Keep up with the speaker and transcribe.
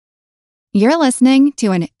You're listening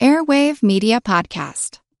to an Airwave Media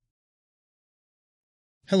Podcast.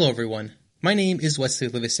 Hello, everyone. My name is Wesley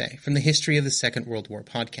Livesey from the History of the Second World War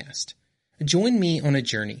podcast. Join me on a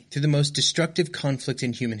journey through the most destructive conflict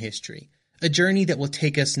in human history, a journey that will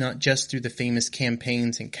take us not just through the famous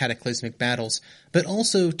campaigns and cataclysmic battles, but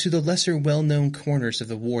also to the lesser well-known corners of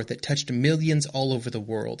the war that touched millions all over the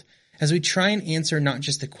world, as we try and answer not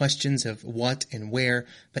just the questions of what and where,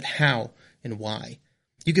 but how and why.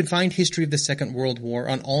 You can find History of the Second World War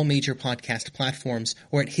on all major podcast platforms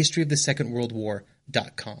or at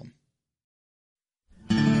historyofthesecondworldwar.com.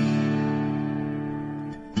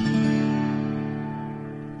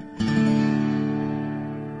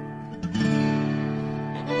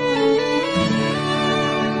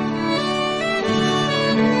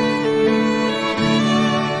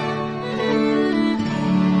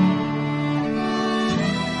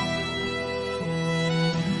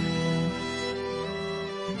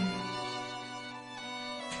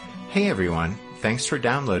 Hey everyone, thanks for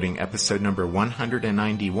downloading episode number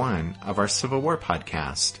 191 of our Civil War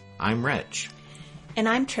podcast. I'm Rich. And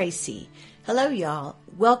I'm Tracy. Hello y'all,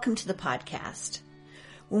 welcome to the podcast.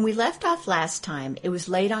 When we left off last time, it was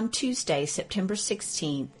late on Tuesday, September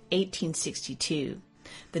 16, 1862,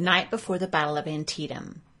 the night before the Battle of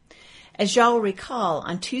Antietam. As y'all will recall,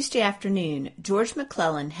 on Tuesday afternoon, George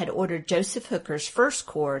McClellan had ordered Joseph Hooker's First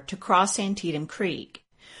Corps to cross Antietam Creek.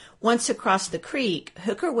 Once across the creek,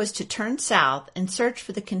 Hooker was to turn south and search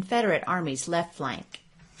for the Confederate Army's left flank.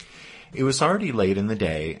 It was already late in the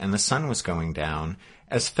day, and the sun was going down,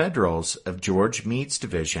 as Federals of George Meade's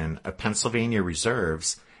division of Pennsylvania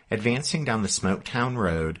Reserves, advancing down the Smoketown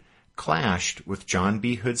Road, clashed with John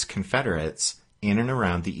B. Hood's Confederates in and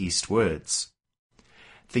around the East Woods.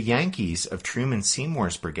 The Yankees of Truman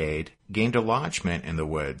Seymour's brigade gained a lodgment in the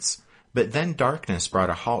woods, but then darkness brought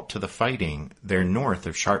a halt to the fighting there north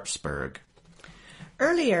of Sharpsburg.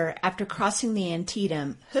 Earlier, after crossing the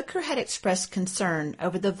Antietam, Hooker had expressed concern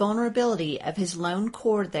over the vulnerability of his lone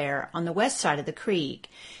corps there on the west side of the creek,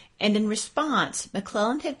 and in response,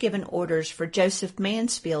 McClellan had given orders for Joseph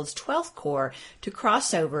Mansfield's 12th Corps to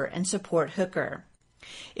cross over and support Hooker.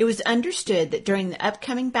 It was understood that during the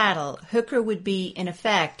upcoming battle, Hooker would be, in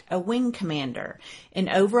effect, a wing commander, in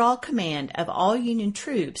overall command of all Union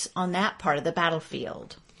troops on that part of the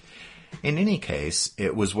battlefield. In any case,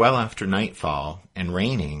 it was well after nightfall and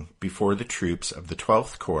raining before the troops of the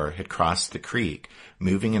 12th Corps had crossed the creek,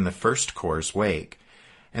 moving in the 1st Corps' wake.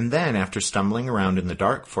 And then, after stumbling around in the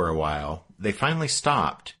dark for a while, they finally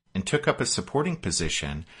stopped and took up a supporting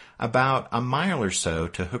position about a mile or so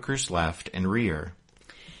to Hooker's left and rear.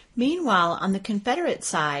 Meanwhile, on the Confederate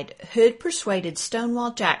side, Hood persuaded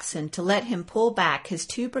Stonewall Jackson to let him pull back his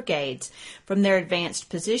 2 brigades from their advanced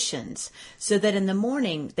positions so that in the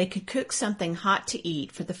morning they could cook something hot to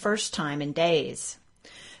eat for the first time in days.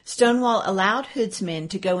 Stonewall allowed Hood's men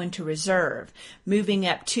to go into reserve, moving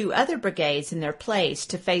up 2 other brigades in their place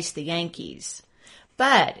to face the Yankees.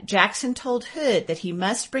 But Jackson told Hood that he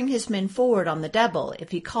must bring his men forward on the double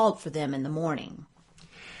if he called for them in the morning.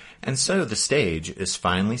 And so the stage is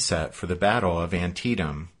finally set for the Battle of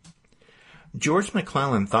Antietam. George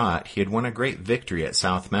McClellan thought he had won a great victory at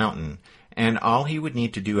South Mountain, and all he would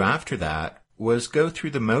need to do after that was go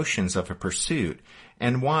through the motions of a pursuit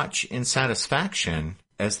and watch in satisfaction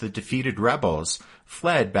as the defeated rebels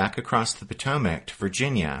fled back across the Potomac to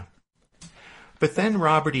Virginia. But then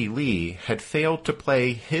Robert E. Lee had failed to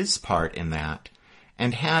play his part in that,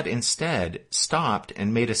 and had instead stopped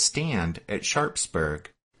and made a stand at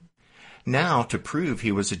Sharpsburg. Now, to prove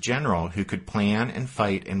he was a general who could plan and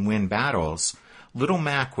fight and win battles, Little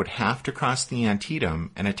Mac would have to cross the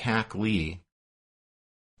Antietam and attack Lee.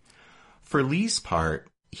 For Lee's part,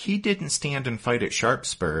 he didn't stand and fight at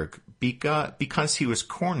Sharpsburg because he was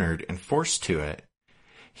cornered and forced to it.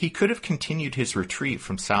 He could have continued his retreat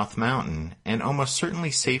from South Mountain and almost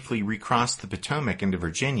certainly safely recrossed the Potomac into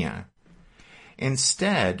Virginia.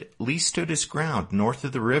 Instead, Lee stood his ground north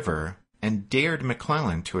of the river and dared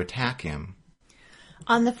McClellan to attack him.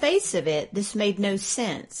 On the face of it, this made no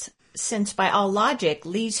sense, since by all logic,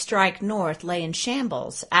 Lee's strike north lay in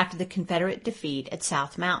shambles after the Confederate defeat at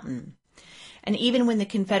South Mountain. And even when the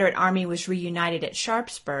Confederate Army was reunited at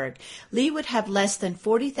Sharpsburg, Lee would have less than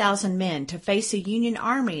 40,000 men to face a Union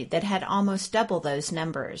Army that had almost double those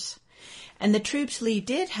numbers. And the troops Lee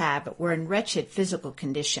did have were in wretched physical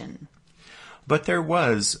condition. But there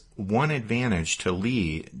was one advantage to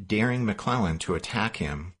Lee daring McClellan to attack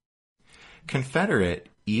him. Confederate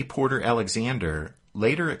E. Porter Alexander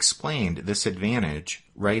later explained this advantage,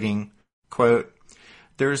 writing, quote,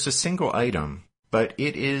 "There is a single item, but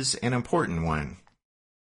it is an important one.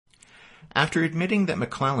 After admitting that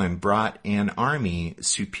McClellan brought an army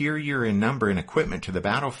superior in number and equipment to the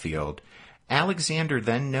battlefield, Alexander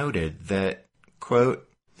then noted that, quote,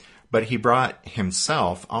 "But he brought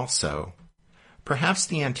himself also." Perhaps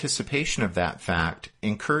the anticipation of that fact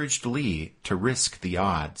encouraged Lee to risk the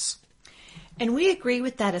odds. And we agree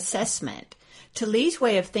with that assessment. To Lee's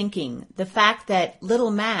way of thinking, the fact that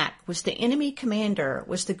Little Mac was the enemy commander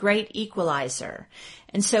was the great equalizer.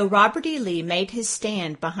 And so Robert E. Lee made his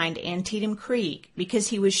stand behind Antietam Creek because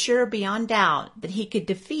he was sure beyond doubt that he could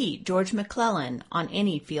defeat George McClellan on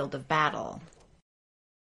any field of battle.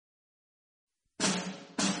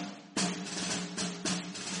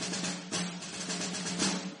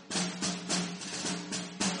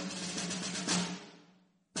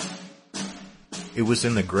 It was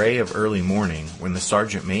in the gray of early morning when the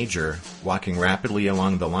sergeant major, walking rapidly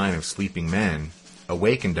along the line of sleeping men,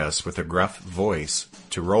 awakened us with a gruff voice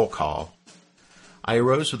to roll call. I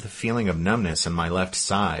arose with a feeling of numbness in my left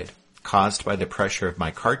side, caused by the pressure of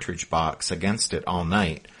my cartridge box against it all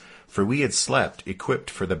night, for we had slept equipped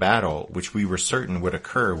for the battle which we were certain would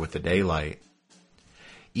occur with the daylight.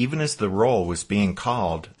 Even as the roll was being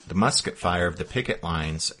called, the musket fire of the picket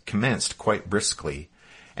lines commenced quite briskly,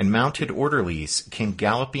 and mounted orderlies came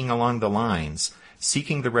galloping along the lines,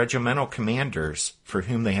 seeking the regimental commanders for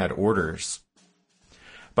whom they had orders.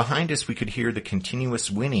 Behind us we could hear the continuous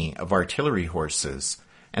whinny of artillery horses,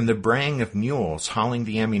 and the braying of mules hauling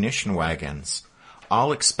the ammunition wagons,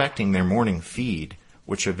 all expecting their morning feed,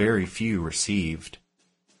 which a very few received.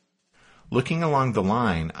 Looking along the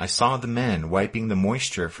line, I saw the men wiping the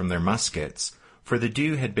moisture from their muskets, for the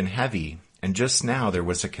dew had been heavy, and just now there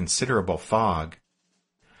was a considerable fog.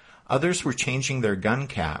 Others were changing their gun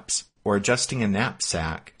caps, or adjusting a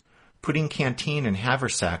knapsack, putting canteen and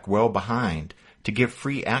haversack well behind to give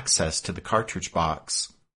free access to the cartridge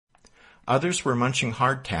box. Others were munching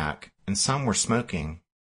hardtack, and some were smoking.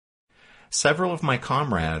 Several of my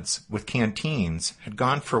comrades, with canteens, had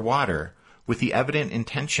gone for water, with the evident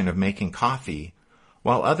intention of making coffee,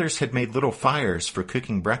 while others had made little fires for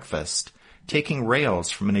cooking breakfast, taking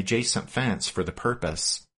rails from an adjacent fence for the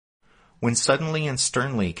purpose, when suddenly and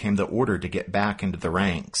sternly came the order to get back into the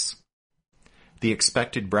ranks. The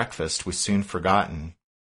expected breakfast was soon forgotten.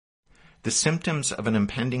 The symptoms of an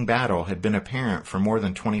impending battle had been apparent for more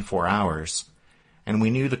than 24 hours, and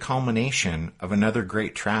we knew the culmination of another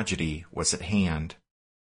great tragedy was at hand.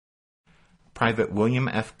 Private William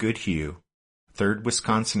F. Goodhue, 3rd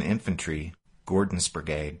Wisconsin Infantry, Gordon's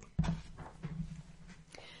Brigade.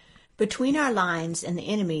 Between our lines and the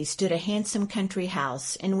enemy stood a handsome country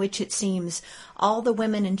house in which it seems all the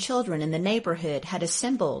women and children in the neighborhood had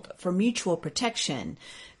assembled for mutual protection,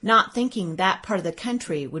 not thinking that part of the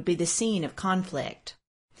country would be the scene of conflict.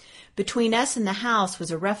 Between us and the house was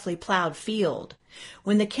a roughly plowed field.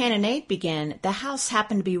 When the cannonade began, the house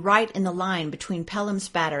happened to be right in the line between Pelham's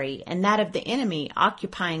battery and that of the enemy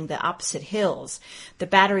occupying the opposite hills, the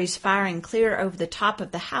batteries firing clear over the top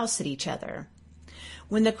of the house at each other.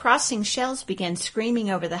 When the crossing shells began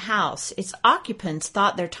screaming over the house, its occupants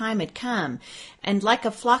thought their time had come, and like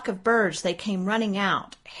a flock of birds they came running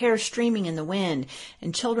out, hair streaming in the wind,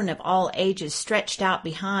 and children of all ages stretched out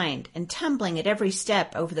behind, and tumbling at every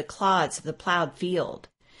step over the clods of the plowed field.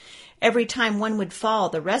 Every time one would fall,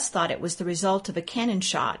 the rest thought it was the result of a cannon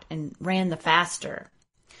shot, and ran the faster.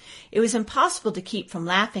 It was impossible to keep from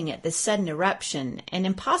laughing at this sudden eruption, and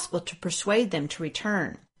impossible to persuade them to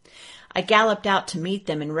return. I galloped out to meet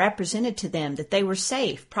them and represented to them that they were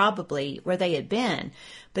safe, probably, where they had been,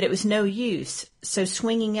 but it was no use, so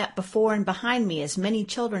swinging up before and behind me as many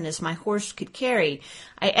children as my horse could carry,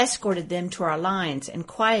 I escorted them to our lines and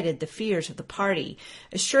quieted the fears of the party,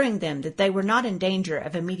 assuring them that they were not in danger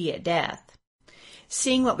of immediate death.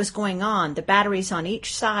 Seeing what was going on, the batteries on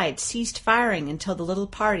each side ceased firing until the little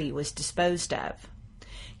party was disposed of.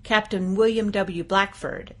 Captain William W.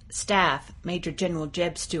 Blackford, Staff, Major General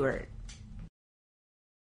Jeb Stuart.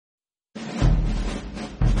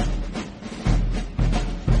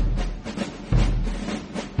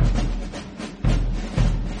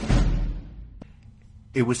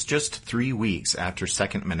 It was just 3 weeks after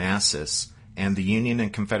Second Manassas, and the Union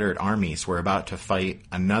and Confederate armies were about to fight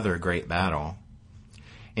another great battle.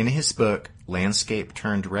 In his book, Landscape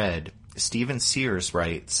Turned Red, Stephen Sears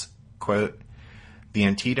writes, quote, "The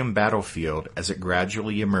Antietam battlefield, as it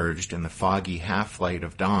gradually emerged in the foggy half-light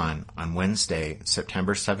of dawn on Wednesday,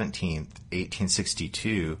 September 17,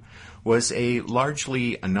 1862, was a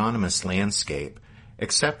largely anonymous landscape,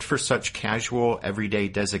 except for such casual, everyday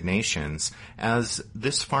designations as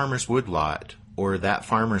this farmer's woodlot, or that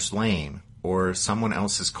farmer's lane, or someone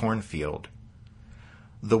else's cornfield.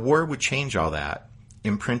 The war would change all that.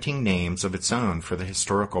 imprinting names of its own for the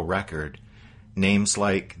historical record, names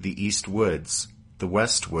like the East Woods, the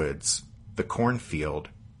West Woods, the Cornfield,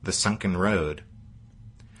 the Sunken Road.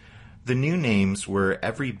 The new names were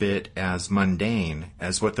every bit as mundane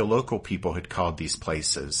as what the local people had called these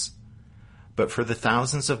places. But for the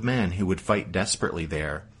thousands of men who would fight desperately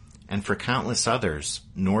there, and for countless others,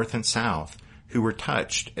 north and south, who were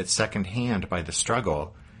touched at second hand by the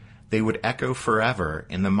struggle, they would echo forever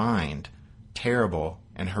in the mind, terrible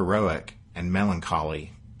and heroic and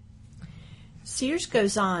melancholy. Sears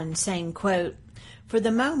goes on, saying, quote, "For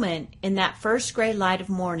the moment, in that first gray light of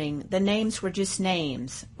morning, the names were just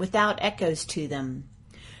names, without echoes to them.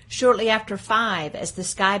 Shortly after 5, as the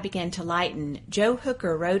sky began to lighten, Joe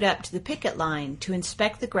Hooker rode up to the picket line to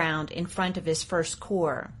inspect the ground in front of his First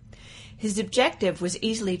Corps. His objective was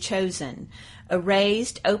easily chosen, a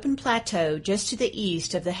raised, open plateau just to the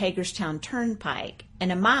east of the Hagerstown Turnpike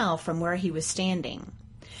and a mile from where he was standing.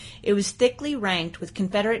 It was thickly ranked with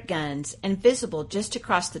Confederate guns, and visible just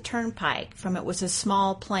across the turnpike from it was a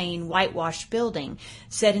small, plain, whitewashed building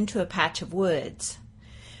set into a patch of woods.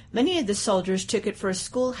 Many of the soldiers took it for a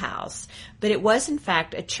schoolhouse, but it was in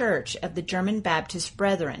fact a church of the German Baptist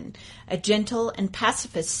Brethren, a gentle and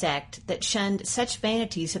pacifist sect that shunned such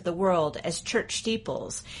vanities of the world as church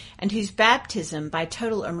steeples, and whose baptism by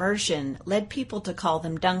total immersion led people to call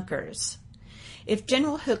them Dunkers. If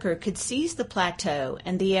General Hooker could seize the plateau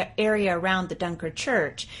and the area around the Dunker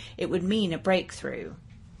Church, it would mean a breakthrough."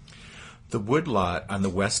 The woodlot on the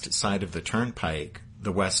west side of the turnpike,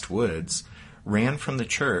 the West Woods, ran from the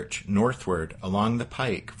church northward along the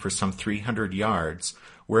pike for some 300 yards,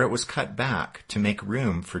 where it was cut back to make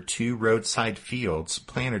room for 2 roadside fields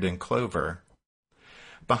planted in clover.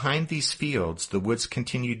 Behind these fields, the woods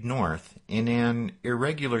continued north in an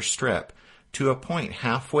irregular strip to a point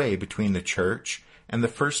halfway between the church and the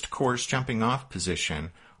First Corps' jumping-off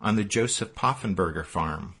position on the Joseph Poffenberger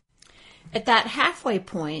farm. At that halfway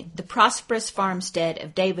point, the prosperous farmstead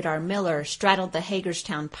of David R. Miller straddled the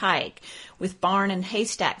Hagerstown Pike, with barn and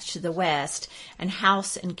haystacks to the west, and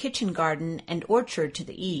house and kitchen garden and orchard to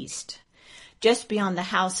the east. Just beyond the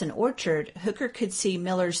house and orchard, Hooker could see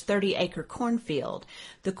Miller's 30-acre cornfield,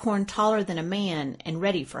 the corn taller than a man and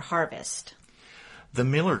ready for harvest. The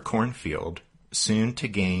Miller cornfield, soon to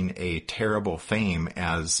gain a terrible fame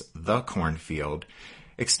as the cornfield,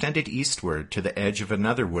 extended eastward to the edge of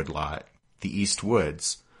another woodlot, the East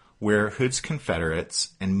Woods, where Hood's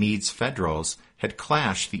Confederates and Meade's Federals had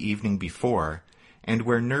clashed the evening before, and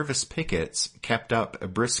where nervous pickets kept up a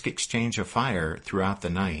brisk exchange of fire throughout the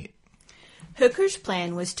night. Hooker's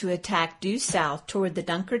plan was to attack due south toward the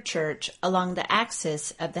Dunker Church along the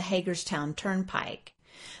axis of the Hagerstown Turnpike.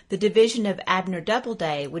 The division of Abner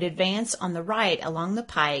Doubleday would advance on the right along the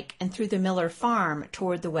pike and through the Miller farm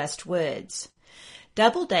toward the West Woods.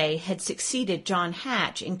 Doubleday had succeeded John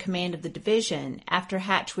Hatch in command of the division after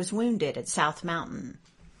Hatch was wounded at South Mountain.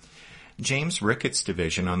 James Ricketts'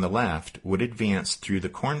 division on the left would advance through the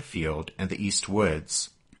cornfield and the East Woods.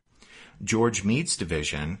 George Meade's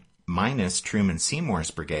division, minus Truman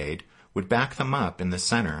Seymour's brigade, would back them up in the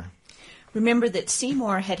center. Remember that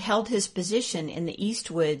Seymour had held his position in the East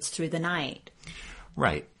Woods through the night.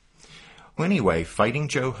 Right. Well, anyway, Fighting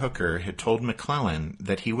Joe Hooker had told McClellan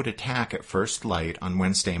that he would attack at first light on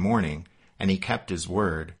Wednesday morning, and he kept his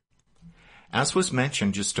word. As was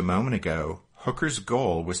mentioned just a moment ago, Hooker's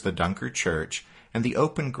goal was the Dunker Church and the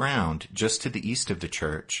open ground just to the east of the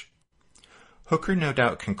church. Hooker no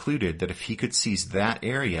doubt concluded that if he could seize that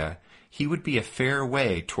area, he would be a fair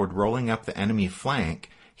way toward rolling up the enemy flank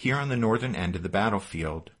here on the northern end of the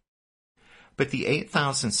battlefield. But the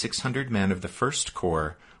 8,600 men of the First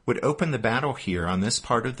Corps would open the battle here on this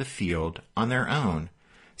part of the field on their own,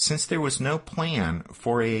 since there was no plan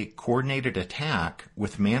for a coordinated attack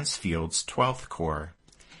with Mansfield's 12th Corps.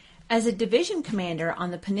 As a division commander on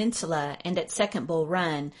the peninsula and at Second Bull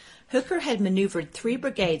Run, Hooker had maneuvered 3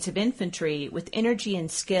 brigades of infantry with energy and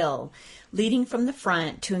skill, leading from the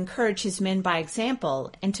front to encourage his men by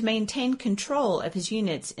example and to maintain control of his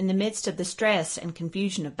units in the midst of the stress and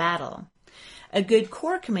confusion of battle. A good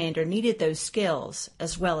corps commander needed those skills,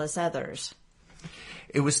 as well as others.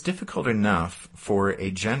 It was difficult enough for a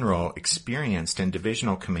general experienced in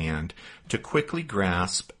divisional command to quickly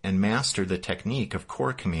grasp and master the technique of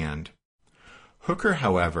corps command. Hooker,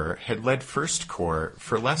 however, had led First Corps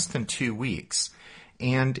for less than 2 weeks,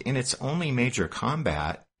 and in its only major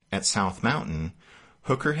combat, at South Mountain,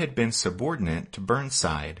 Hooker had been subordinate to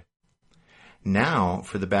Burnside. Now,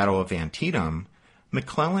 for the Battle of Antietam,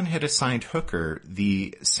 McClellan had assigned Hooker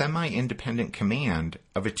the semi-independent command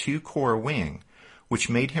of a 2-corps wing, which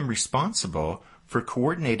made him responsible for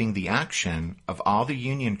coordinating the action of all the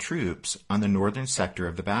Union troops on the northern sector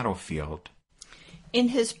of the battlefield. In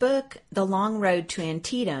his book, The Long Road to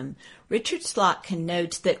Antietam, Richard Slotkin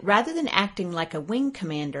notes that rather than acting like a wing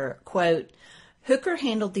commander, quote, Hooker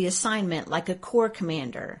handled the assignment like a corps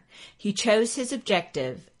commander. He chose his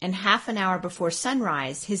objective, and half an hour before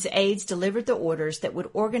sunrise, his aides delivered the orders that would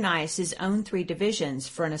organize his own 3 divisions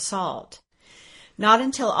for an assault. Not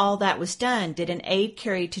until all that was done did an aide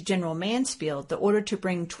carry to General Mansfield the order to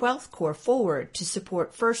bring 12th Corps forward to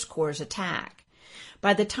support 1st Corps' attack.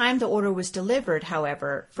 By the time the order was delivered,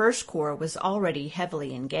 however, 1st Corps was already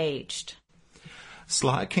heavily engaged.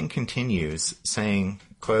 Slotkin continues, saying,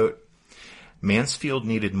 quote, Mansfield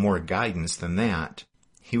needed more guidance than that.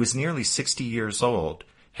 He was nearly 60 years old,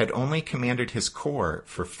 had only commanded his corps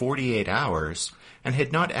for 48 hours, and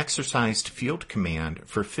had not exercised field command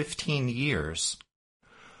for 15 years.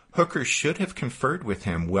 Hooker should have conferred with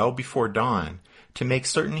him well before dawn to make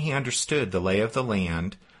certain he understood the lay of the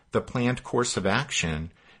land, the planned course of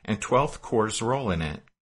action, and 12th Corps' role in it.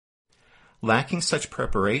 Lacking such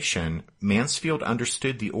preparation, Mansfield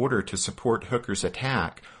understood the order to support Hooker's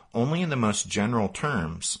attack only in the most general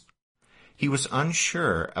terms. He was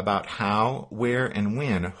unsure about how, where, and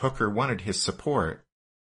when Hooker wanted his support.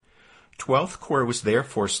 12th Corps was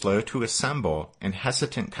therefore slow to assemble and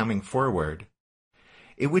hesitant coming forward.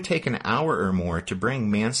 It would take an hour or more to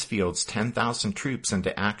bring Mansfield's 10,000 troops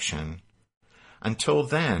into action. Until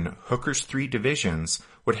then, Hooker's 3 divisions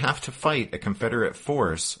would have to fight a Confederate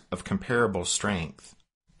force of comparable strength.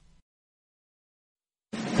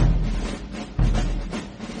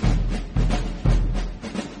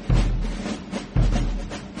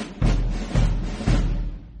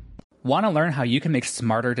 Want to learn how you can make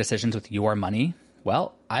smarter decisions with your money?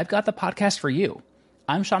 Well, I've got the podcast for you.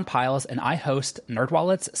 I'm Sean Piles, and I host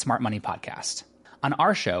NerdWallet's Smart Money Podcast. On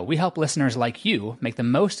our show, we help listeners like you make the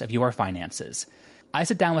most of your finances. I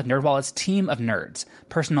sit down with NerdWallet's team of nerds,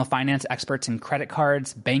 personal finance experts in credit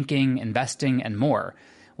cards, banking, investing, and more.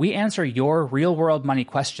 We answer your real-world money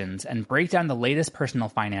questions and break down the latest personal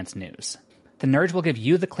finance news. The nerds will give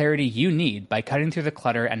you the clarity you need by cutting through the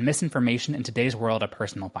clutter and misinformation in today's world of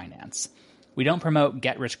personal finance. We don't promote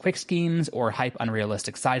get-rich-quick schemes or hype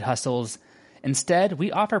unrealistic side hustles. Instead,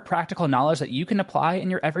 we offer practical knowledge that you can apply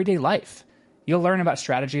in your everyday life. You'll learn about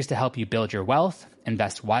strategies to help you build your wealth,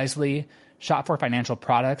 invest wisely, shop for financial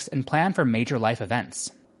products, and plan for major life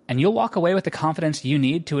events. And you'll walk away with the confidence you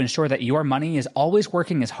need to ensure that your money is always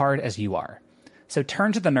working as hard as you are. So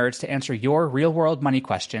turn to the nerds to answer your real-world money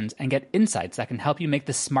questions and get insights that can help you make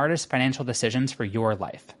the smartest financial decisions for your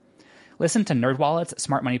life. Listen to NerdWallet's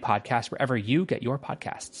Smart Money Podcast wherever you get your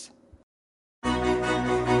podcasts.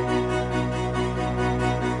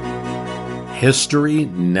 History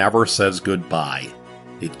never says goodbye.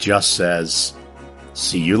 It just says,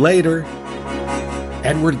 see you later.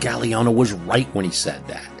 Edward Galeano was right when he said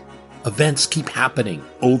that. Events keep happening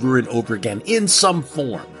over and over again in some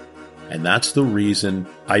form. And that's the reason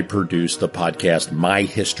I produce the podcast, My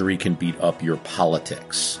History Can Beat Up Your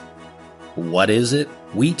Politics. What is it?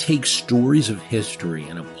 We take stories of history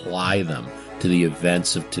and apply them to the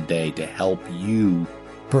events of today to help you,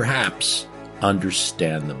 perhaps,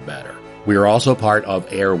 understand them better. We are also part of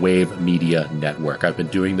Airwave Media Network. I've been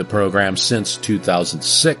doing the program since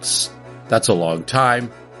 2006. That's a long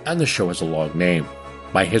time, and the show has a long name.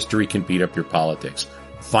 My History Can Beat Up Your Politics.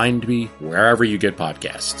 Find me wherever you get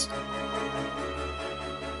podcasts.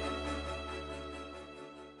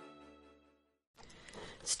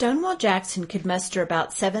 Stonewall Jackson could muster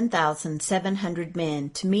about 7,700 men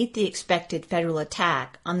to meet the expected Federal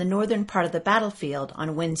attack on the northern part of the battlefield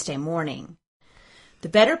on Wednesday morning. The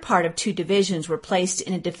better part of 2 divisions were placed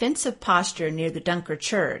in a defensive posture near the Dunker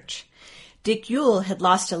Church. Dick Ewell had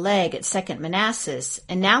lost a leg at 2nd Manassas,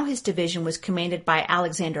 and now his division was commanded by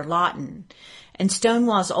Alexander Lawton, and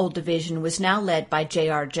Stonewall's old division was now led by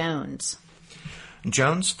J.R. Jones.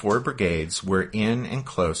 Jones' 4 brigades were in and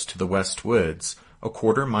close to the West Woods, a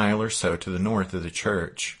quarter-mile or so to the north of the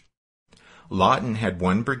church. Lawton had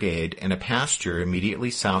 1 brigade in a pasture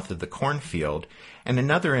immediately south of the cornfield, and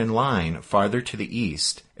another in line farther to the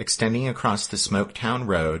east, extending across the Smoketown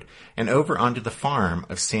Road and over onto the farm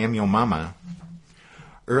of Samuel Mumma.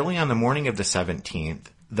 Early on the morning of the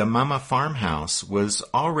 17th, the Mumma farmhouse was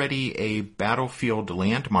already a battlefield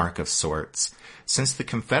landmark of sorts, since the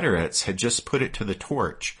Confederates had just put it to the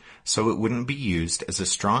torch so it wouldn't be used as a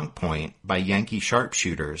strong point by Yankee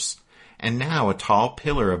sharpshooters, and now a tall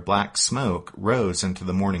pillar of black smoke rose into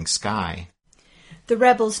the morning sky. The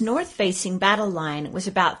rebels' north-facing battle line was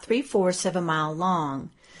about 3/4 of a mile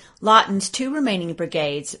long. Lawton's 2 remaining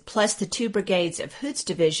brigades, plus the 2 brigades of Hood's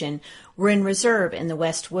division, were in reserve in the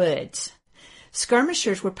West Woods.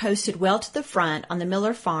 Skirmishers were posted well to the front on the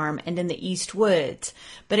Miller Farm and in the East Woods,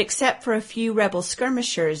 but except for a few rebel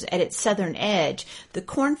skirmishers at its southern edge, the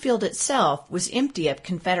cornfield itself was empty of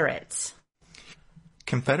Confederates.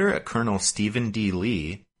 Confederate Colonel Stephen D.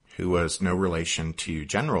 Lee, who was no relation to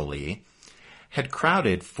General Lee, had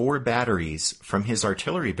crowded 4 batteries from his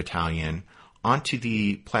artillery battalion onto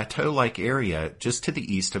the plateau-like area just to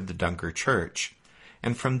the east of the Dunker Church,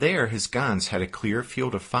 and from there his guns had a clear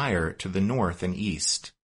field of fire to the north and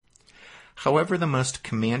east. However, the most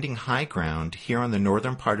commanding high ground here on the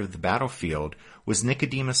northern part of the battlefield was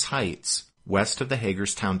Nicodemus Heights, west of the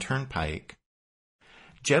Hagerstown Turnpike.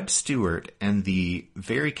 Jeb Stuart and the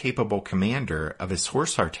very capable commander of his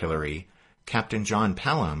horse artillery, Captain John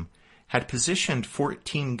Pelham, had positioned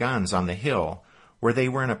 14 guns on the hill, where they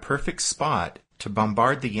were in a perfect spot to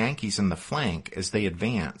bombard the Yankees in the flank as they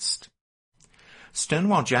advanced.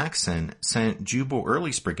 Stonewall Jackson sent Jubal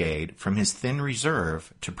Early's brigade from his thin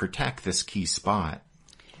reserve to protect this key spot.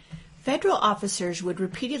 Federal officers would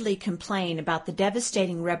repeatedly complain about the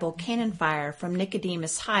devastating rebel cannon fire from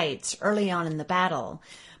Nicodemus Heights early on in the battle,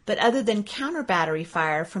 but other than counter-battery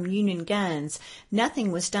fire from Union guns,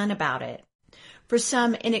 nothing was done about it. For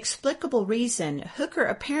some inexplicable reason, Hooker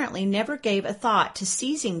apparently never gave a thought to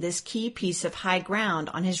seizing this key piece of high ground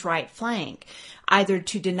on his right flank, either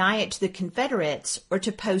to deny it to the Confederates or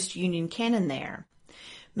to post Union cannon there.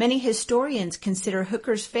 Many historians consider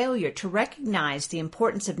Hooker's failure to recognize the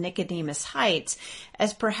importance of Nicodemus Heights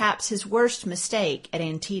as perhaps his worst mistake at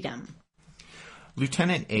Antietam.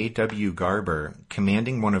 Lieutenant A.W. Garber,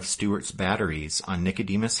 commanding one of Stuart's batteries on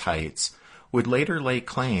Nicodemus Heights, would later lay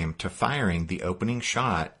claim to firing the opening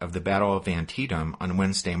shot of the Battle of Antietam on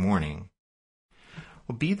Wednesday morning.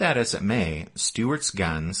 Well, be that as it may, Stuart's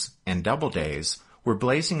guns and Doubleday's were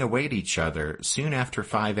blazing away at each other soon after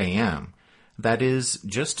 5 a.m., that is,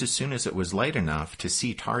 just as soon as it was light enough to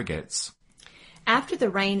see targets. After the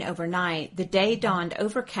rain overnight, the day dawned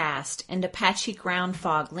overcast and a patchy ground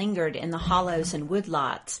fog lingered in the hollows and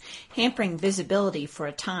woodlots, hampering visibility for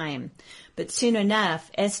a time. But soon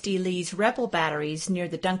enough, S.D. Lee's rebel batteries near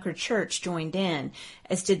the Dunker Church joined in,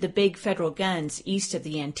 as did the big Federal guns east of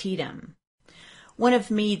the Antietam. One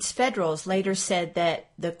of Meade's Federals later said that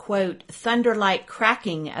the, quote, thunder-like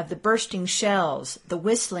cracking of the bursting shells, the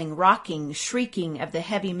whistling, rocking, shrieking of the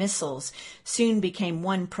heavy missiles soon became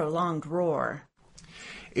one prolonged roar.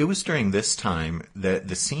 It was during this time that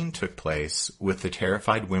the scene took place with the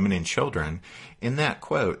terrified women and children in that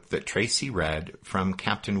quote that Tracy read from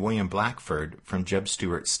Captain William Blackford from Jeb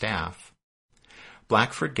Stuart's staff.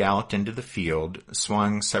 Blackford galloped into the field,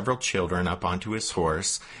 swung several children up onto his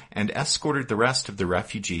horse, and escorted the rest of the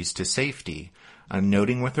refugees to safety,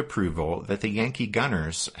 noting with approval that the Yankee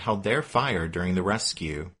gunners held their fire during the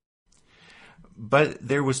rescue. But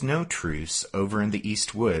there was no truce over in the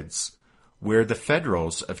East Woods, where the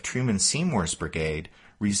Federals of Truman Seymour's brigade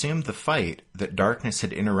resumed the fight that darkness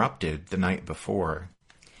had interrupted the night before.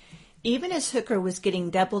 Even as Hooker was getting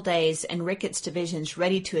Doubleday's and Ricketts divisions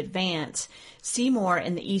ready to advance, Seymour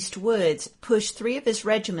in the East Woods pushed 3 of his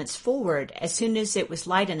regiments forward as soon as it was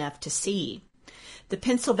light enough to see. The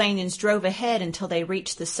Pennsylvanians drove ahead until they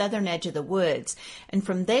reached the southern edge of the woods, and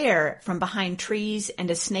from there, from behind trees and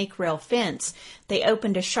a snake rail fence, they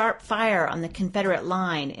opened a sharp fire on the Confederate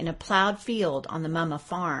line in a plowed field on the Mumma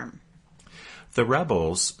farm. The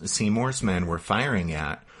rebels Seymour's men were firing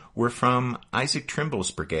at were from Isaac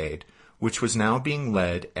Trimble's brigade, which was now being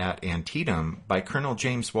led at Antietam by Colonel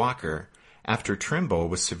James Walker after Trimble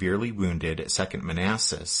was severely wounded at 2nd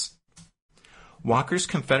Manassas. Walker's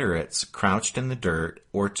Confederates crouched in the dirt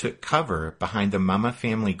or took cover behind the Mumma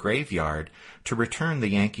family graveyard to return the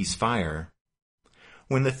Yankees' fire.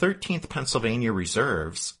 When the 13th Pennsylvania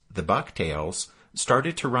Reserves, the Bucktails,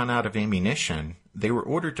 started to run out of ammunition, they were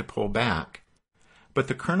ordered to pull back. But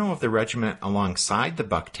the colonel of the regiment alongside the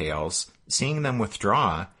Bucktails, seeing them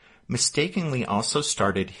withdraw, mistakenly also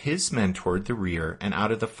started his men toward the rear and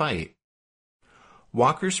out of the fight.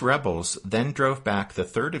 Walker's rebels then drove back the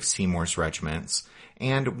 3rd of Seymour's regiments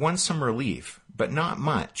and won some relief, but not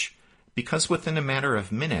much, because within a matter of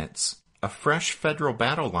minutes, a fresh Federal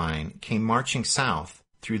battle line came marching south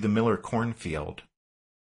through the Miller cornfield.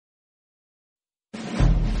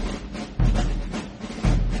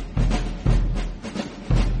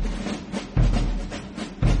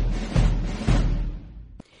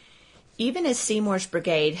 Even as Seymour's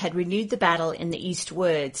brigade had renewed the battle in the East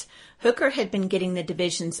Woods, Hooker had been getting the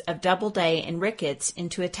divisions of Doubleday and Ricketts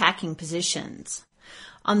into attacking positions.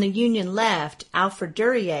 On the Union left, Alfred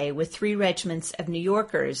Duryea, with 3 regiments of New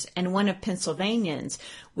Yorkers and 1 of Pennsylvanians,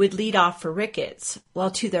 would lead off for Ricketts,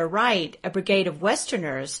 while to their right, a brigade of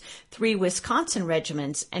Westerners, 3 Wisconsin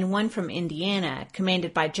regiments, and 1 from Indiana,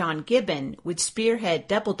 commanded by John Gibbon, would spearhead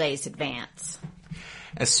Doubleday's advance.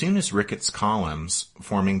 As soon as Ricketts' columns,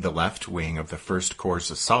 forming the left wing of the First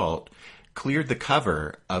Corps' assault, cleared the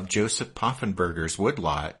cover of Joseph Poffenberger's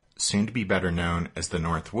woodlot, soon to be better known as the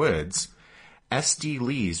North Woods, S.D.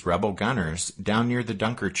 Lee's rebel gunners down near the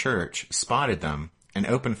Dunker Church spotted them and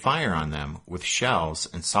opened fire on them with shells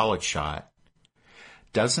and solid shot.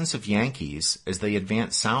 Dozens of Yankees, as they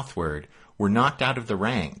advanced southward, were knocked out of the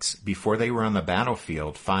ranks before they were on the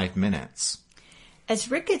battlefield 5 minutes. As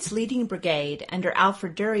Ricketts' leading brigade under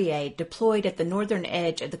Alfred Duryea deployed at the northern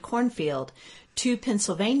edge of the cornfield, 2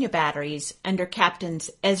 Pennsylvania batteries under Captains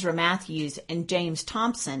Ezra Matthews and James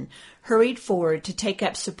Thompson hurried forward to take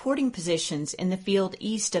up supporting positions in the field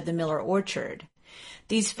east of the Miller Orchard.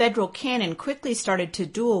 These Federal cannon quickly started to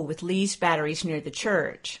duel with Lee's batteries near the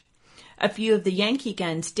church. A few of the Yankee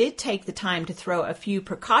guns did take the time to throw a few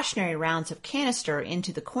precautionary rounds of canister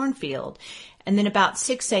into the cornfield, and then about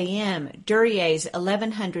 6 a.m., Duryea's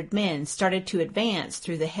 1,100 men started to advance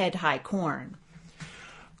through the head-high corn.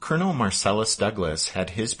 Colonel Marcellus Douglas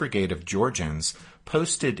had his brigade of Georgians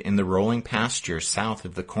posted in the rolling pasture south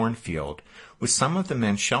of the cornfield, with some of the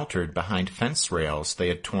men sheltered behind fence rails they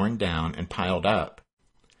had torn down and piled up.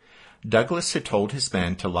 Douglas had told his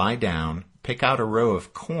men to lie down, pick out a row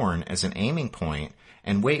of corn as an aiming point,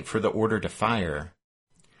 and wait for the order to fire.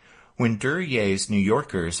 When Duryea's New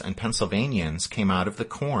Yorkers and Pennsylvanians came out of the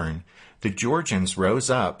corn, the Georgians rose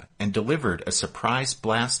up and delivered a surprise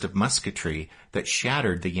blast of musketry that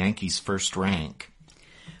shattered the Yankees' first rank.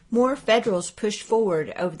 More Federals pushed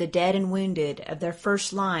forward over the dead and wounded of their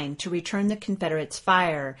first line to return the Confederates'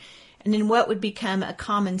 fire, and in what would become a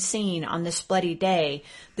common scene on this bloody day,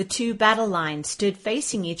 the 2 battle lines stood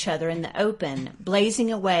facing each other in the open,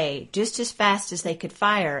 blazing away just as fast as they could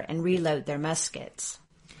fire and reload their muskets.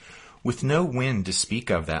 With no wind to speak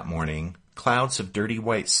of that morning, clouds of dirty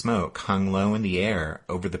white smoke hung low in the air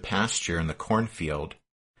over the pasture and the cornfield.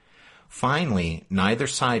 Finally, neither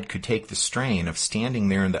side could take the strain of standing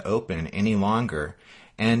there in the open any longer,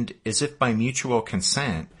 and, as if by mutual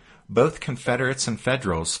consent, both Confederates and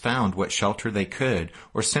Federals found what shelter they could,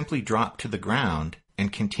 or simply dropped to the ground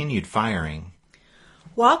and continued firing.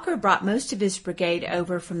 Walker brought most of his brigade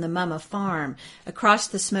over from the Mumma Farm across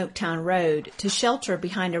the Smoketown Road to shelter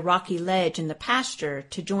behind a rocky ledge in the pasture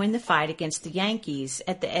to join the fight against the Yankees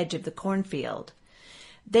at the edge of the cornfield.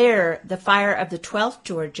 There, the fire of the 12th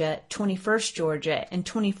Georgia, 21st Georgia, and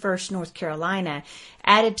 21st North Carolina,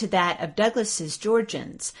 added to that of Douglas's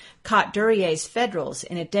Georgians, caught Duryea's Federals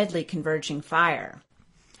in a deadly converging fire.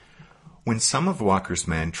 When some of Walker's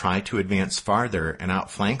men tried to advance farther and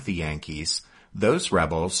outflank the Yankees, those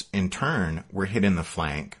rebels, in turn, were hit in the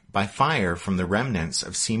flank by fire from the remnants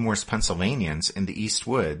of Seymour's Pennsylvanians in the East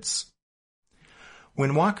Woods.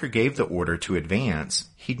 When Walker gave the order to advance,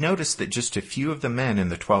 he'd noticed that just a few of the men in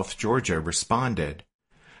the 12th Georgia responded.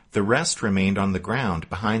 The rest remained on the ground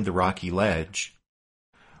behind the rocky ledge.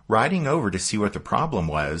 Riding over to see what the problem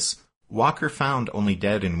was, Walker found only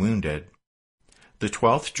dead and wounded. The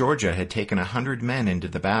 12th Georgia had taken 100 men into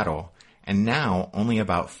the battle, and now only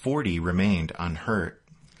about 40 remained unhurt.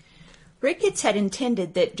 Ricketts had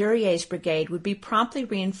intended that Duryea's brigade would be promptly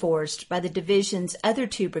reinforced by the division's other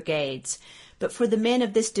 2 brigades, but for the men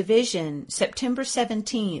of this division, September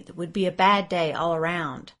 17th would be a bad day all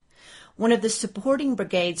around. One of the supporting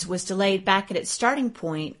brigades was delayed back at its starting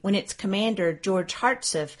point when its commander, George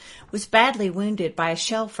Hartsuff, was badly wounded by a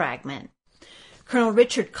shell fragment. Colonel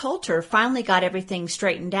Richard Coulter finally got everything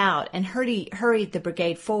straightened out and hurried the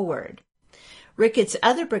brigade forward. Ricketts'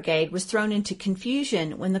 other brigade was thrown into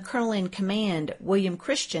confusion when the colonel in command, William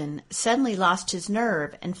Christian, suddenly lost his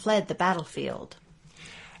nerve and fled the battlefield.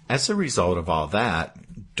 As a result of all that,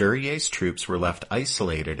 Duryea's troops were left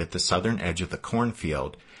isolated at the southern edge of the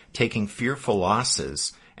cornfield, taking fearful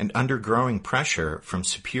losses and under growing pressure from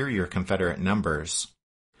superior Confederate numbers.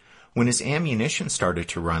 When his ammunition started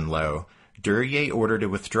to run low, Duryea ordered a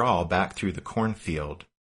withdrawal back through the cornfield.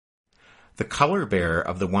 The color bearer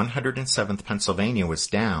of the 107th Pennsylvania was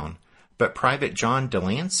down, but Private John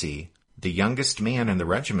Delancey, the youngest man in the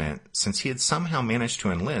regiment since he had somehow managed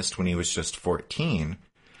to enlist when he was just 14,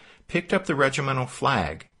 picked up the regimental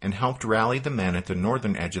flag and helped rally the men at the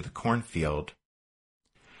northern edge of the cornfield.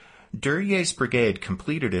 Duryea's brigade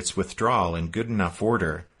completed its withdrawal in good enough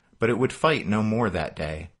order, but it would fight no more that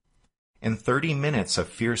day. In 30 minutes of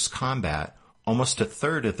fierce combat, almost a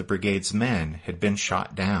third of the brigade's men had been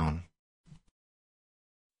shot down.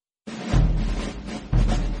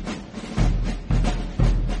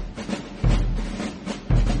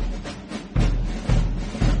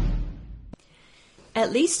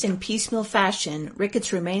 At least in piecemeal fashion,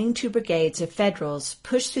 Ricketts' remaining 2 brigades of Federals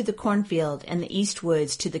pushed through the cornfield and the East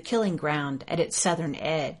Woods to the killing ground at its southern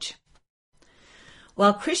edge.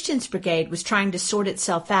 While Christian's brigade was trying to sort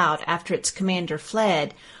itself out after its commander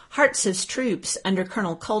fled, Hartsuff's troops under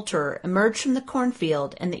Colonel Coulter emerged from the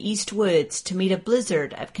cornfield and the East Woods to meet a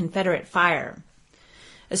blizzard of Confederate fire.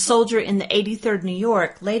 A soldier in the 83rd New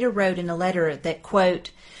York later wrote in a letter that, quote,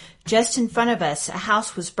 "Just in front of us a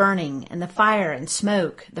house was burning, and the fire and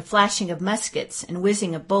smoke, the flashing of muskets and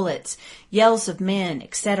whizzing of bullets, yells of men,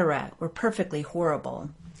 etc., were perfectly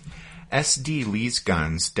horrible." S.D. Lee's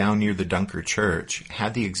guns down near the Dunker Church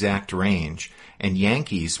had the exact range, and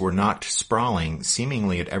Yankees were knocked sprawling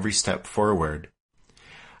seemingly at every step forward.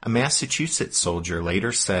 A Massachusetts soldier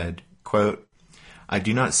later said, quote, "I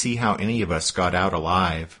do not see how any of us got out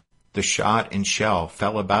alive. The shot and shell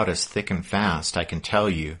fell about us thick and fast, I can tell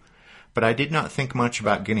you, but I did not think much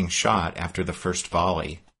about getting shot after the first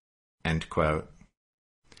volley." End quote.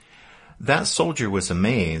 That soldier was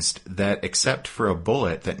amazed that, except for a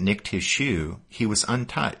bullet that nicked his shoe, he was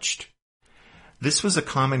untouched. This was a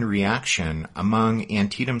common reaction among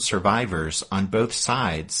Antietam survivors on both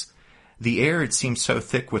sides. The air had seemed so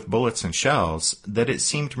thick with bullets and shells that it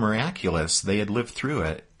seemed miraculous they had lived through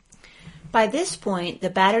it. By this point, the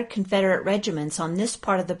battered Confederate regiments on this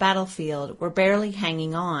part of the battlefield were barely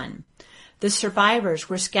hanging on. The survivors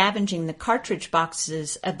were scavenging the cartridge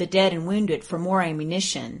boxes of the dead and wounded for more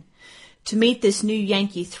ammunition. To meet this new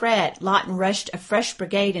Yankee threat, Lawton rushed a fresh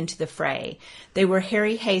brigade into the fray. They were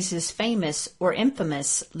Harry Hayes's famous, or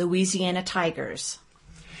infamous, Louisiana Tigers.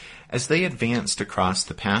 As they advanced across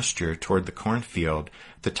the pasture toward the cornfield,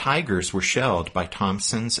 the Tigers were shelled by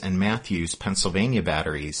Thompson's and Matthews' Pennsylvania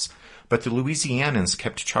batteries, but the Louisianans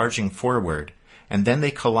kept charging forward, and then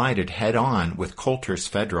they collided head-on with Coulter's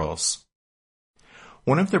Federals.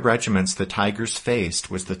 One of the regiments the Tigers faced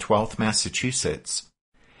was the 12th Massachusetts.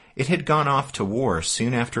 It had gone off to war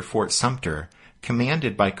soon after Fort Sumter,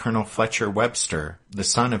 commanded by Colonel Fletcher Webster, the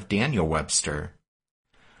son of Daniel Webster.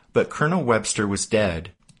 But Colonel Webster was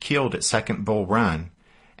dead, killed at Second Bull Run,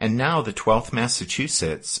 and now the 12th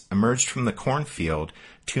Massachusetts emerged from the cornfield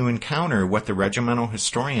to encounter what the regimental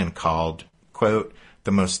historian called, quote,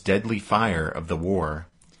 "the most deadly fire of the war."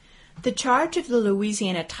 The charge of the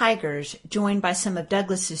Louisiana Tigers, joined by some of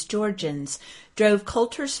Douglas's Georgians, drove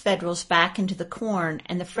Coulter's Federals back into the corn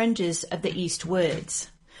and the fringes of the East Woods.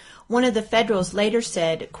 One of the Federals later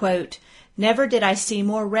said, quote, "Never did I see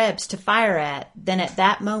more Rebs to fire at than at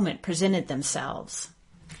that moment presented themselves."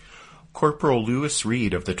 Corporal Lewis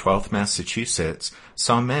Reed of the 12th Massachusetts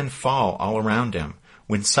saw men fall all around him,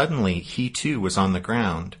 when suddenly he too was on the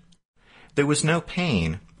ground. There was no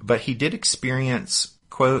pain, but he did experience,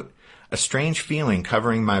 quote, "a strange feeling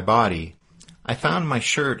covering my body. I found my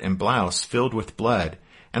shirt and blouse filled with blood,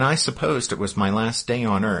 and I supposed it was my last day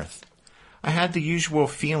on earth. I had the usual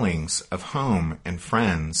feelings of home and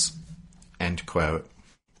friends." End quote.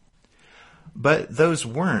 But those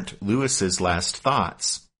weren't Lewis's last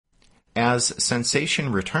thoughts. As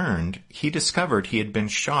sensation returned, he discovered he had been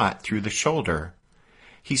shot through the shoulder.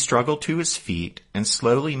 He struggled to his feet and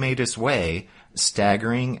slowly made his way,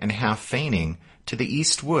 staggering and half fainting, to the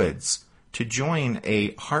East Woods to join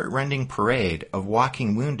a heart-rending parade of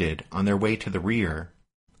walking wounded on their way to the rear.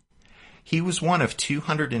 He was one of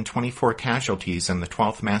 224 casualties in the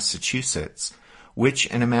 12th Massachusetts, which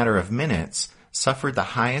in a matter of minutes suffered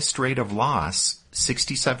the highest rate of loss,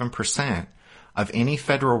 67%, of any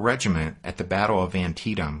Federal regiment at the Battle of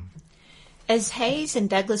Antietam. As Hayes and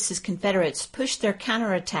Douglas's Confederates pushed their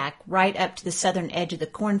counterattack right up to the southern edge of the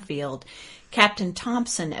cornfield, Captain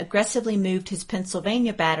Thompson aggressively moved his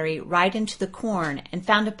Pennsylvania battery right into the corn and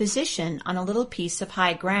found a position on a little piece of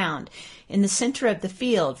high ground in the center of the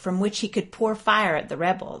field from which he could pour fire at the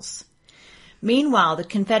rebels. Meanwhile, the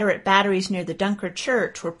Confederate batteries near the Dunker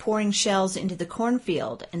Church were pouring shells into the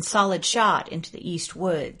cornfield and solid shot into the East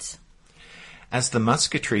Woods. As the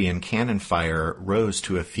musketry and cannon fire rose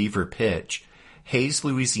to a fever pitch, Hayes'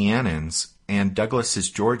 Louisianans and Douglas's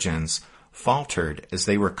Georgians faltered as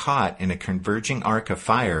they were caught in a converging arc of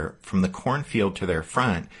fire from the cornfield to their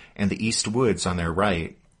front and the East Woods on their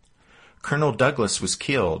right. Colonel Douglas was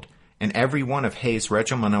killed, and every one of Hayes'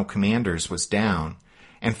 regimental commanders was down,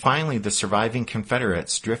 and finally the surviving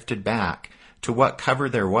Confederates drifted back to what cover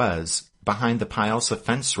there was behind the piles of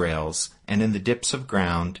fence rails and in the dips of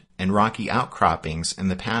ground and rocky outcroppings in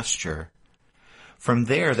the pasture. From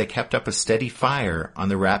there they kept up a steady fire on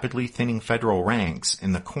the rapidly thinning Federal ranks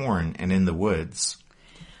in the corn and in the woods.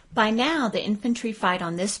 By now, the infantry fight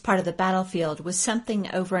on this part of the battlefield was something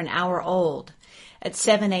over an hour old. At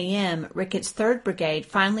 7 a.m., Ricketts' 3rd Brigade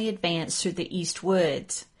finally advanced through the East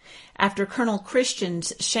Woods. After Colonel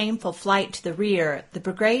Christian's shameful flight to the rear, the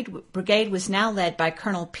brigade was now led by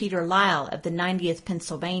Colonel Peter Lyle of the 90th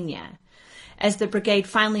Pennsylvania. As the brigade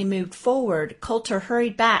finally moved forward, Coulter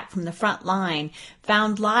hurried back from the front line,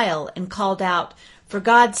 found Lyle, and called out, "For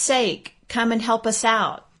God's sake, come and help us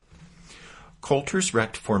out." Coulter's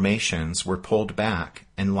wrecked formations were pulled back,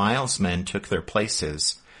 and Lyle's men took their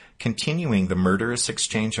places, continuing the murderous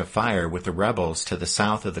exchange of fire with the rebels to the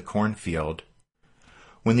south of the cornfield.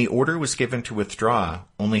 When the order was given to withdraw,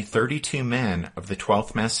 only 32 men of the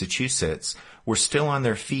 12th Massachusetts were still on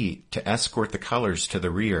their feet to escort the colors to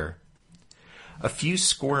the rear. A few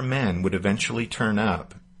score men would eventually turn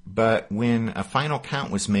up, but when a final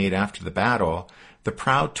count was made after the battle, the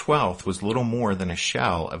proud 12th was little more than a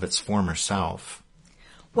shell of its former self.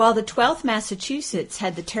 While the 12th Massachusetts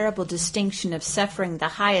had the terrible distinction of suffering the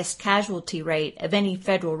highest casualty rate of any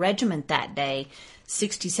federal regiment that day,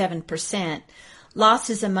 67%,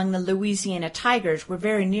 losses among the Louisiana Tigers were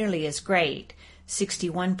very nearly as great,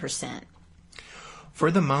 61%. For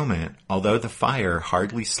the moment, although the fire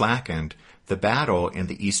hardly slackened, the battle in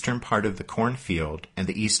the eastern part of the cornfield and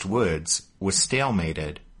the East Woods was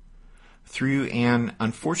stalemated. Through an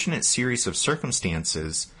unfortunate series of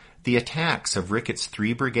circumstances, the attacks of Ricketts'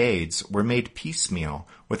 3 brigades were made piecemeal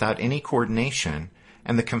without any coordination,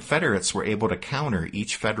 and the Confederates were able to counter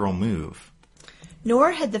each Federal move.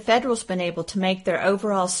 Nor had the Federals been able to make their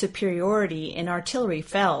overall superiority in artillery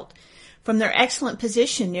felt. From their excellent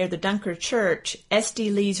position near the Dunker Church,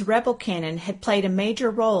 S.D. Lee's rebel cannon had played a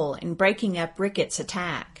major role in breaking up Ricketts'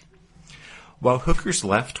 attack. While Hooker's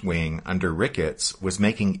left wing under Ricketts was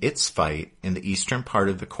making its fight in the eastern part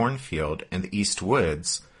of the cornfield and the East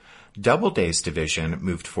Woods, Doubleday's division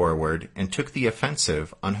moved forward and took the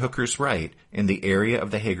offensive on Hooker's right in the area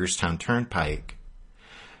of the Hagerstown Turnpike.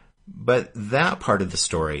 But that part of the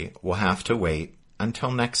story will have to wait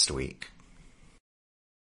until next week.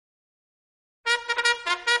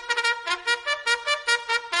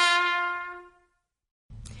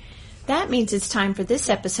 That means it's time for this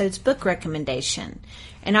episode's book recommendation.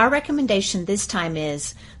 And our recommendation this time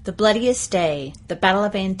is The Bloodiest Day, The Battle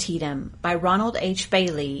of Antietam by Ronald H.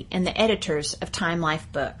 Bailey and the editors of Time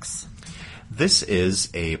Life Books. This is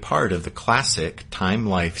a part of the classic Time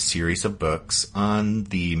Life series of books on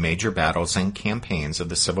the major battles and campaigns of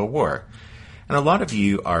the Civil War. And a lot of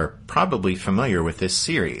you are probably familiar with this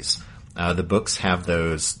series. The books have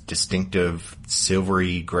those distinctive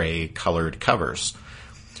silvery gray colored covers.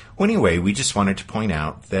 Well, anyway, we just wanted to point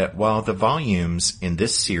out that while the volumes in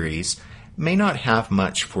this series may not have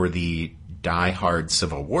much for the die-hard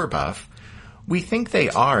Civil War buff, we think they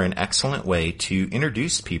are an excellent way to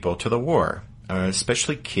introduce people to the war,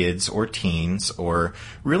 especially kids or teens or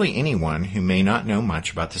really anyone who may not know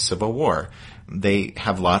much about the Civil War. They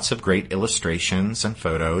have lots of great illustrations and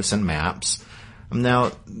photos and maps.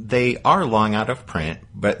 Now, they are long out of print,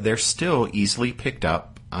 but they're still easily picked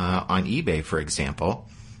up on eBay, for example.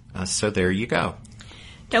 So there you go.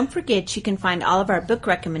 Don't forget you can find all of our book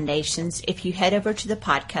recommendations if you head over to the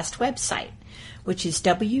podcast website, which is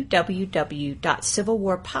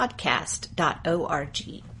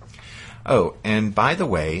www.civilwarpodcast.org. Oh, and by the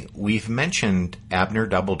way, we've mentioned Abner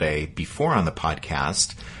Doubleday before on the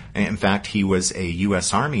podcast. In fact, he was a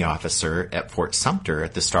U.S. Army officer at Fort Sumter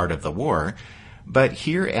at the start of the war. But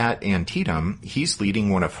here at Antietam, he's leading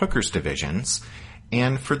one of Hooker's divisions.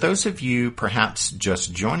 And for those of you perhaps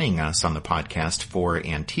just joining us on the podcast for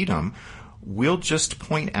Antietam, we'll just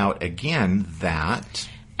point out again that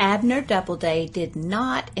Abner Doubleday did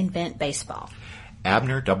not invent baseball.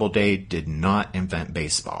 Abner Doubleday did not invent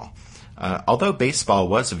baseball. Although baseball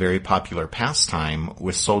was a very popular pastime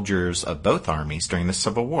with soldiers of both armies during the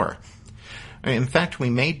Civil War. In fact, we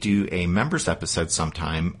may do a members episode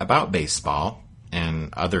sometime about baseball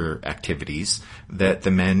and other activities that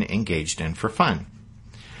the men engaged in for fun.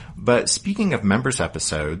 But speaking of members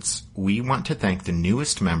episodes, we want to thank the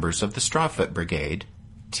newest members of the Strawfoot Brigade,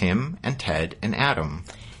 Tim and Ted and Adam.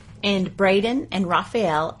 And Braden and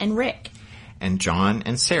Raphael and Rick. And John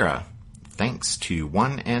and Sarah. Thanks to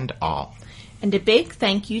one and all. And a big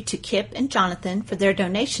thank you to Kip and Jonathan for their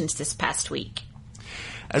donations this past week.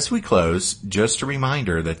 As we close, just a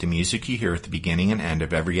reminder that the music you hear at the beginning and end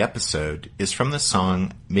of every episode is from the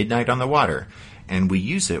song Midnight on the Water, and we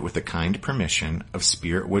use it with the kind permission of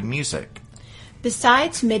Spiritwood Music.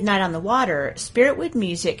 Besides Midnight on the Water, Spiritwood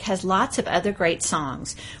Music has lots of other great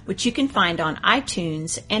songs, which you can find on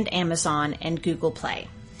iTunes and Amazon and Google Play.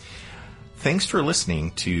 Thanks for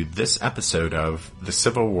listening to this episode of The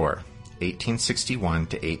Civil War, 1861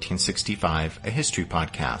 to 1865, a history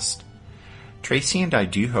podcast. Tracy and I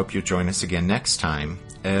do hope you'll join us again next time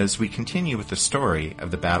as we continue with the story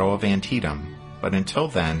of the Battle of Antietam. But until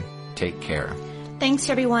then, take care. Thanks,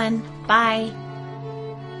 everyone. Bye.